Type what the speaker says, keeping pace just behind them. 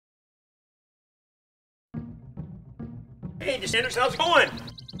Hey, DeSanders, how's it going?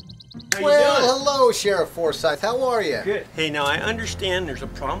 How Well, you doing? hello, Sheriff Forsyth. How are you? Good. Hey, now I understand there's a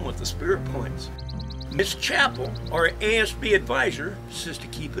problem with the spirit points. Miss Chappell, our ASB advisor, says to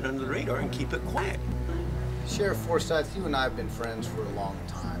keep it under the radar and keep it quiet. Sheriff Forsyth, you and I have been friends for a long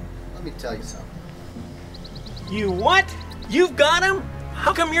time. Let me tell you something. You what? You've got them?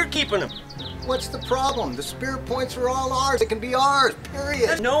 How come you're keeping them? What's the problem? The spirit points are all ours. They can be ours,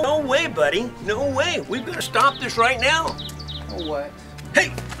 period. No way, buddy. No way. We've got to stop this right now. Oh, what?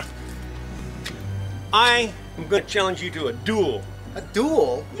 Hey! I am going to challenge you to a duel. A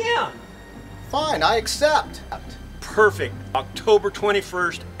duel? Yeah. Fine, I accept. Perfect. October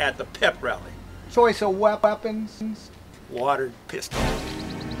 21st at the pep rally. Choice of weapons? Watered pistol.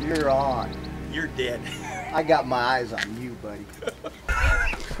 You're on. You're dead. I got my eyes on you, buddy.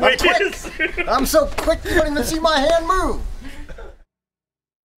 Wait, quick. I'm so quick you don't even see my hand move.